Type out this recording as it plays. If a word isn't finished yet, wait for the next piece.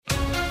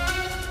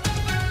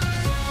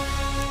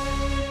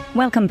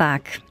Welcome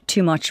back.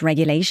 Too much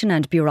regulation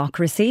and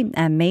bureaucracy,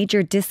 a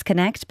major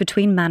disconnect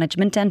between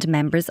management and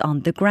members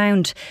on the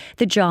ground.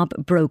 The job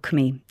broke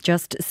me.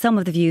 Just some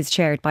of the views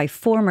shared by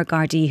former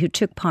Gardaí who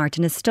took part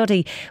in a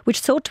study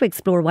which sought to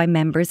explore why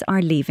members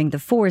are leaving the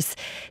force.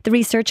 The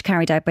research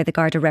carried out by the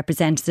Garda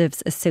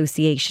Representatives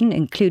Association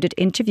included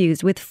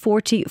interviews with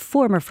 40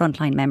 former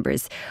frontline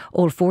members.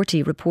 All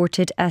 40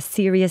 reported a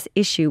serious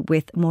issue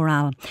with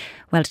morale.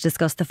 Well, to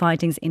discuss the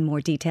findings in more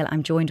detail,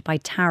 I'm joined by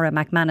Tara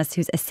McManus,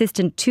 who's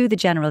Assistant to the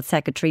General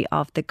Secretary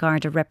of the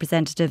Garda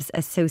Representatives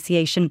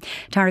Association.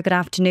 Tara, good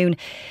afternoon.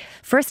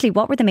 Firstly,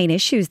 what were the main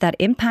issues that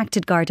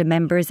impacted Garda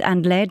members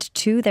and led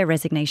to their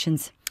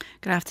resignations?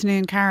 Good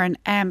afternoon, Karen.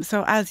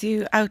 So as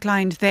you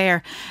outlined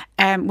there,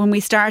 when we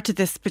started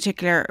this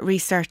particular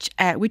research,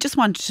 we just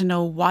wanted to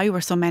know why were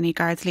so many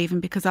Guards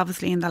leaving, because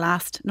obviously in the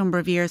last number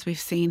of years we've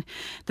seen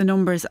the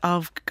numbers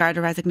of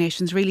Garda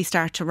resignations really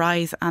start to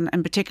rise, and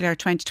in particular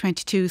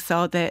 2022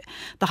 saw the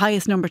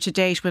highest number to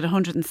date with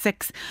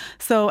 106.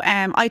 So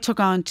I took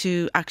on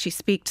to actually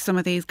speak to some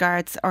of these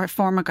Guards or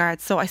former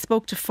Guards. So I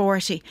spoke to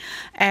 40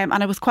 and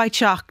I was quite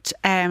shocked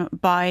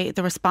by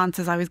the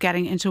responses I was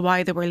getting into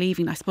why they were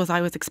leaving. I suppose I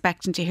was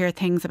expecting to hear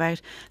things about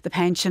the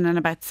pension and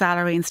about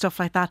salary and stuff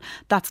like that.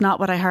 That's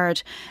not what I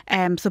heard.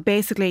 So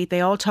basically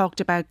they all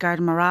talked about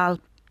Garda morale,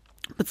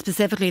 but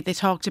specifically they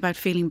talked about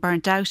feeling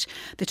burnt out.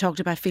 They talked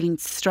about feeling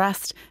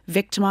stressed,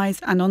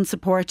 victimised and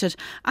unsupported,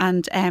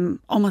 and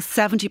almost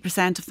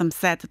 70% of them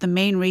said that the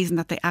main reason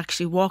that they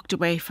actually walked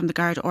away from the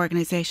Garda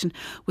organisation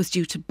was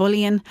due to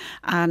bullying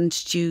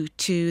and due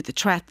to the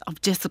threat of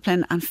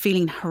discipline and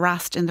feeling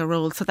harassed in their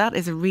role. So that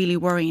is a really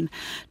worrying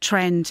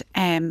trend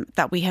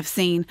that we have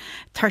seen.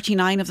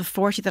 39 of the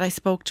 40 that I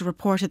spoke to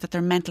reported that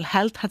their mental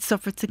health had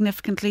suffered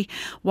significantly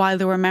while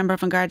they were a member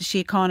of An Garda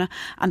Síochána.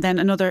 And then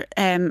another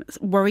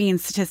worrying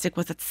statistic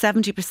was that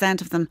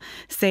 70% of them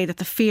say that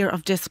the fear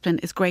of discipline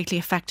is greatly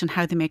affecting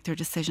how they make their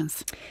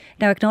decisions.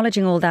 Now,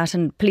 acknowledging all that,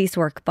 and police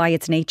work by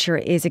its nature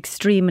is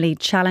extremely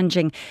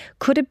challenging,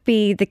 could it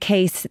be the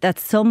case that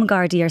some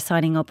Gardaí are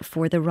signing up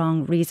for the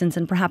wrong reasons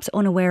and perhaps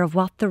unaware of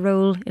what the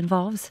role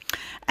involves?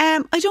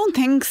 I don't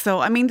think so.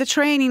 I mean, the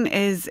training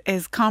is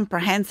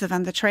comprehensive,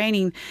 and the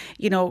training,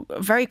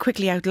 very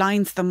quickly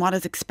outlines them, what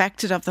is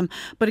expected of them.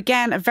 But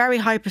again, a very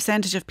high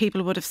percentage of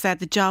people would have said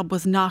the job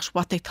was not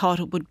what they thought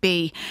it would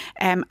be.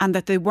 And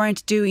that they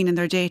weren't doing in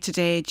their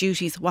day-to-day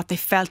duties what they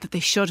felt that they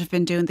should have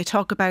been doing. They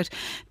talk about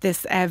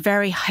this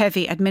very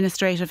heavy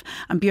administrative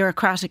and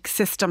bureaucratic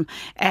system.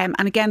 And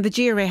again, the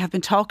GRA have been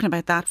talking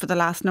about that for the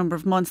last number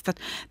of months, that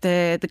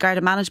the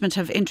Garda management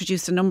have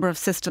introduced a number of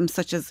systems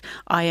such as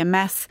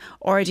IMS,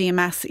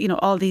 RDMS,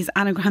 all these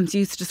anagrams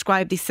used to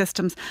describe these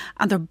systems,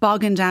 and they're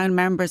bogging down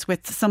members,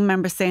 with some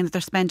members saying that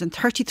they're spending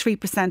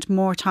 33%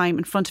 more time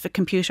in front of a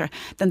computer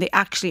than they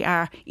actually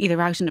are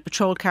either out in a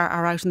patrol car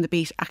or out on the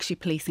beat actually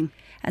policing.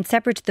 And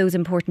separate to those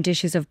important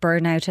issues of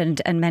burnout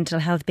and mental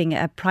health being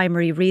a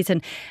primary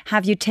reason,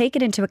 have you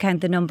taken into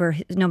account the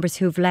numbers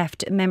who've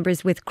left,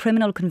 members with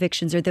criminal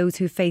convictions or those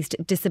who faced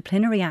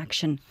disciplinary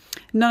action?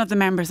 None of the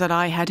members that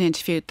I had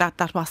interviewed,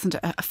 that wasn't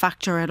a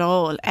factor at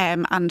all.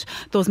 And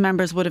those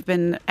members would have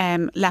been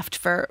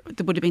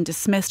they would have been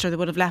dismissed, or they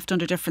would have left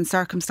under different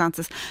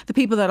circumstances. The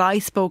people that I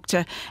spoke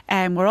to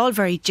were all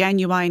very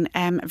genuine,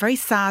 very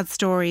sad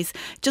stories,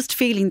 just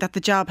feeling that the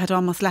job had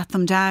almost let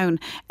them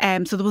down.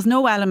 So there was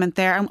no element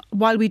there. And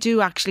while we do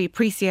actually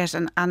appreciate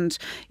and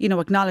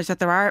acknowledge that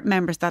there are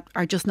members that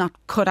are just not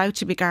cut out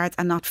to be guards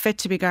and not fit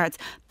to be guards,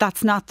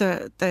 that's not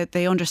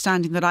the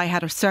understanding that I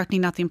had, or certainly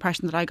not the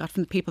impression that I got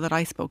from the people that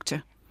I spoke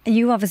to.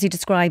 You obviously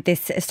described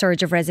this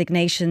surge of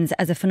resignations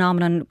as a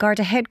phenomenon.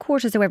 Garda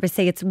headquarters, however,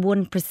 say it's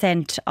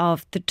 1%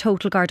 of the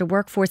total Garda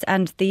workforce,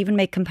 and they even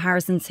make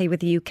comparisons, say, with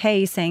the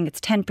UK, saying it's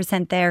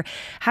 10% there.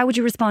 How would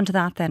you respond to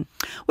that then?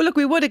 Well, look,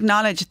 we would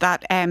acknowledge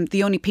that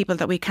the only people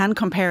that we can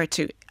compare it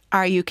to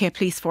are UK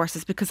police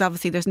forces, because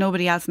obviously there's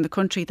nobody else in the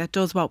country that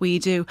does what we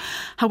do.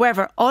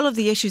 However, all of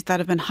the issues that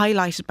have been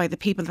highlighted by the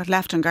people that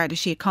left An Garda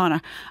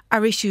Síochána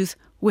are issues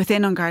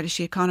within An Garda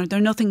Síochána. They're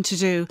nothing to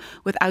do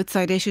with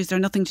outside issues. They're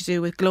nothing to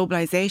do with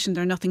globalisation.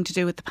 They're nothing to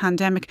do with the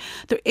pandemic.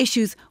 They're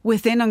issues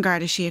within An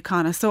Garda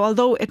Síochána. So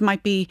although it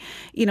might be,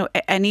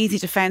 an easy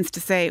defence to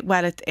say,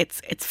 well,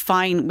 it's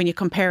fine when you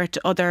compare it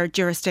to other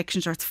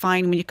jurisdictions, or it's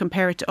fine when you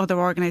compare it to other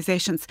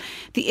organisations,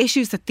 the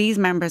issues that these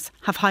members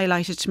have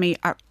highlighted to me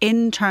are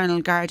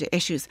internal Garda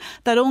issues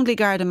that only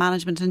Garda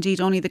management, indeed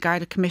only the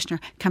Garda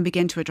Commissioner, can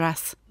begin to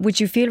address. Would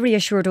you feel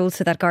reassured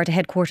also that Garda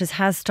headquarters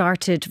has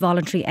started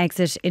voluntary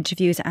exit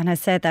interviews and has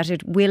said that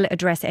it will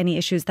address any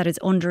issues that is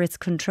under its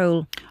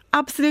control?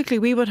 Absolutely,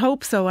 we would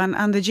hope so.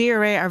 And the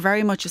GRA are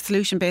very much a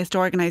solution-based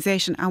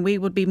organisation, and we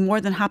would be more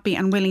than happy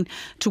and willing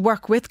to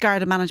work with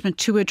Garda management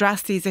to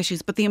address these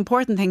issues. But the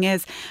important thing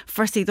is,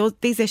 firstly,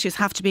 these issues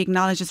have to be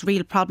acknowledged as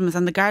real problems,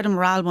 and the Garda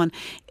morale one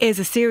is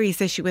a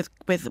serious issue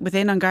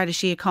within An Garda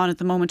Síochána at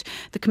the moment.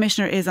 The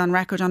Commissioner is on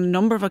record on a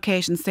number of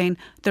occasions saying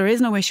there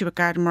is no issue with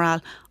Garda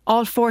morale.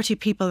 all 40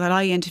 people that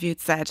I interviewed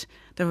said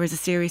there was a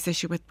serious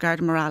issue with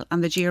Garda morale,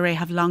 and the GRA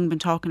have long been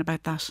talking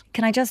about that.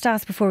 Can I just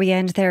ask before we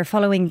end there,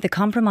 following the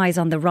compromise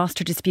on the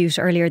roster dispute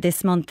earlier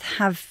this month,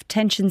 have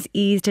tensions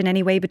eased in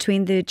any way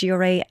between the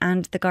GRA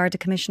and the Garda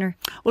Commissioner?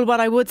 Well, what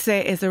I would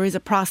say is there is a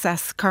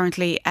process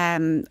currently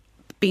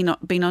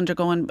been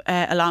undergoing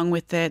along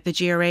with the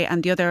GRA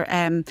and the other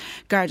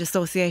Garda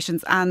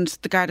associations and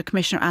the Garda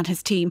Commissioner and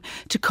his team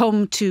to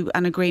come to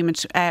an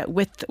agreement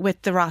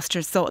with the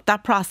rosters. So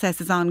that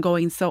process is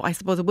ongoing. So I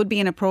suppose it would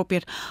be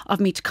inappropriate of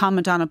me to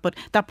comment on it, but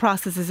that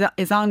process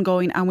is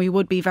ongoing, and we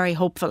would be very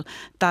hopeful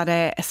that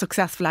a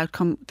successful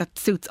outcome that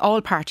suits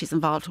all parties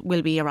involved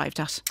will be arrived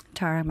at.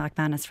 Tara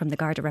McManus from the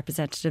Garda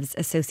Representatives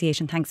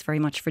Association, thanks very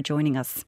much for joining us.